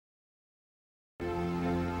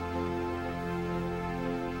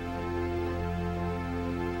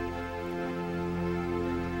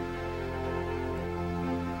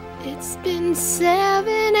It's been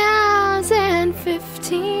 7 hours and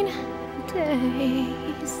 15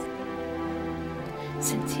 days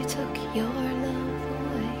since you took your love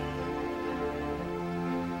away.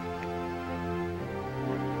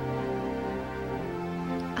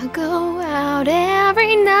 I go out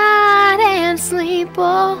every night and sleep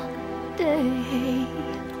all day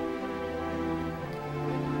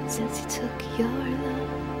since you took your love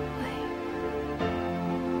away.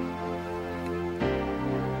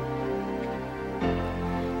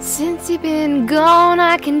 Since you've been gone,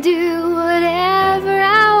 I can do whatever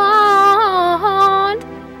I want.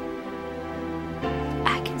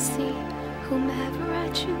 I can see whomever I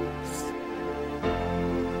choose.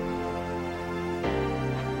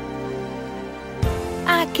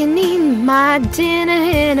 I can eat my dinner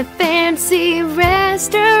in a fancy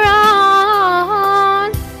restaurant,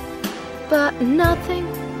 but nothing,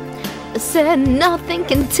 I said nothing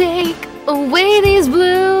can take away these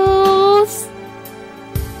blues.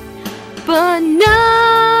 But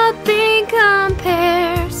nothing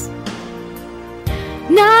compares,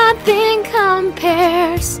 nothing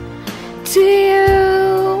compares to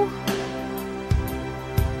you.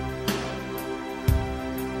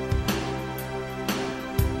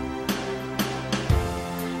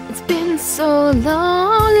 It's been so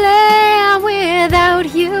lonely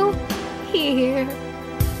without you here,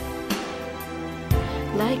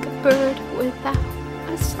 like a bird without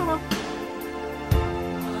a song.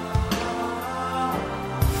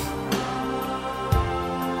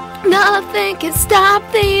 Nothing can stop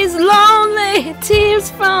these lonely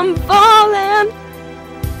tears from falling.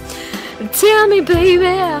 Tell me,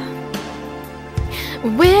 baby,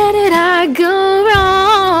 where did I go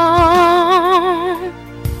wrong?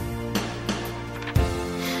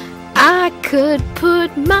 I could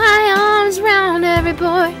put my arms around every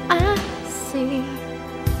boy I see,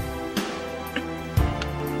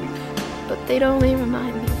 but they'd only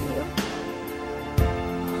remind me